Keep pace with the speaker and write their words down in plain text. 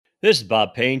This is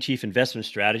Bob Payne, Chief Investment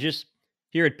Strategist,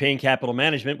 here at Payne Capital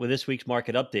Management with this week's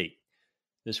market update.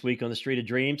 This week on the Street of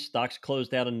Dreams, stocks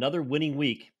closed out another winning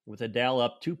week with the Dow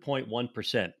up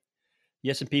 2.1%. The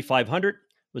S&P 500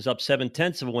 was up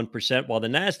 0.7%, while the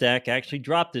Nasdaq actually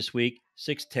dropped this week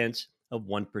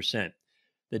 0.6%.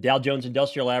 The Dow Jones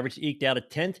Industrial Average eked out a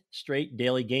 10th straight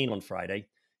daily gain on Friday.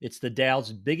 It's the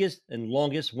Dow's biggest and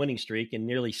longest winning streak in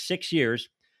nearly 6 years,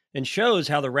 and shows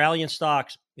how the rally in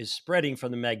stocks is spreading from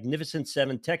the Magnificent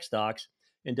Seven tech stocks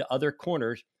into other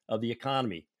corners of the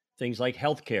economy, things like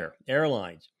healthcare,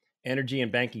 airlines, energy,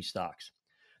 and banking stocks.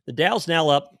 The Dow's now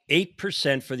up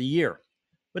 8% for the year,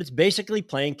 but it's basically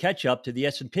playing catch up to the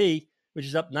S&P, which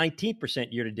is up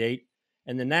 19% year to date,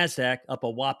 and the Nasdaq up a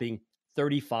whopping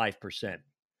 35%.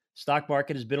 Stock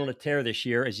market has been on a tear this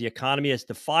year as the economy has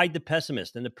defied the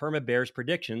pessimist and the perma bears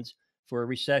predictions for a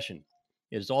recession.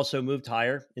 It has also moved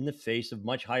higher in the face of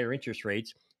much higher interest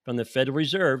rates from the Federal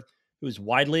Reserve, who is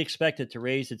widely expected to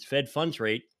raise its Fed funds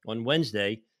rate on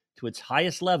Wednesday to its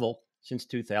highest level since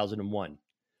 2001.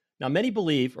 Now, many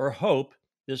believe or hope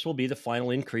this will be the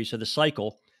final increase of the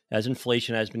cycle, as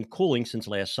inflation has been cooling since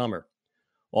last summer.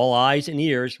 All eyes and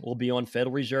ears will be on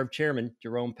Federal Reserve Chairman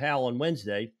Jerome Powell on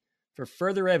Wednesday for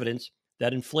further evidence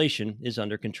that inflation is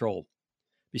under control.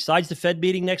 Besides the Fed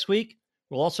meeting next week,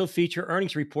 we'll also feature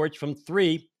earnings reports from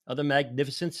 3 of the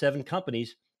Magnificent Seven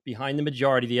companies behind the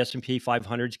majority of the S&P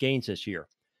 500's gains this year.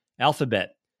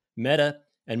 Alphabet, Meta,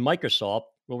 and Microsoft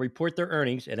will report their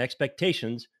earnings, and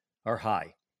expectations are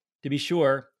high. To be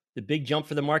sure, the big jump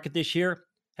for the market this year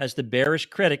has the bearish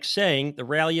critics saying the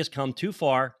rally has come too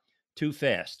far, too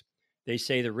fast. They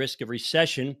say the risk of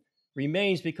recession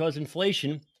remains because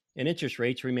inflation and interest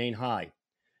rates remain high.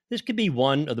 This could be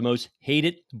one of the most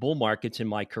hated bull markets in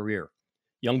my career.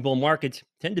 Young bull markets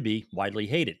tend to be widely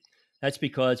hated. That's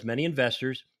because many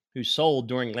investors who sold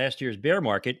during last year's bear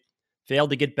market failed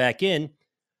to get back in,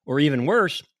 or even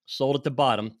worse, sold at the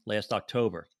bottom last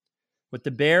October. What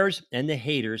the bears and the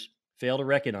haters fail to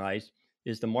recognize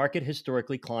is the market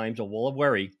historically climbs a wall of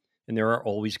worry, and there are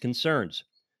always concerns.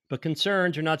 But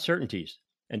concerns are not certainties,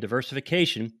 and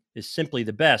diversification is simply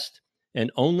the best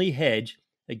and only hedge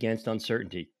against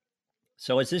uncertainty.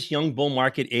 So as this young bull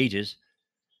market ages,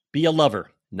 be a lover,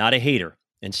 not a hater,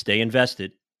 and stay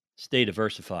invested, stay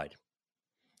diversified.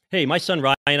 Hey, my son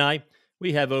Ryan and I,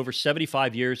 we have over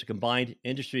 75 years of combined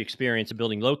industry experience in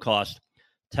building low-cost,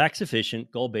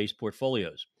 tax-efficient, goal-based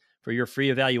portfolios. For your free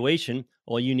evaluation,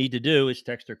 all you need to do is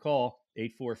text or call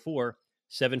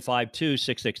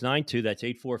 844-752-6692. That's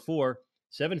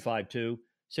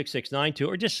 844-752-6692,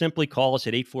 or just simply call us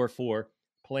at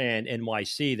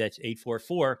 844-PLAN-NYC. That's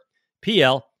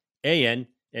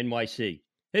 844-PLAN-NYC.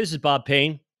 Hey, this is Bob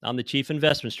Payne. I'm the Chief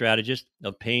Investment Strategist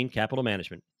of Payne Capital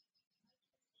Management.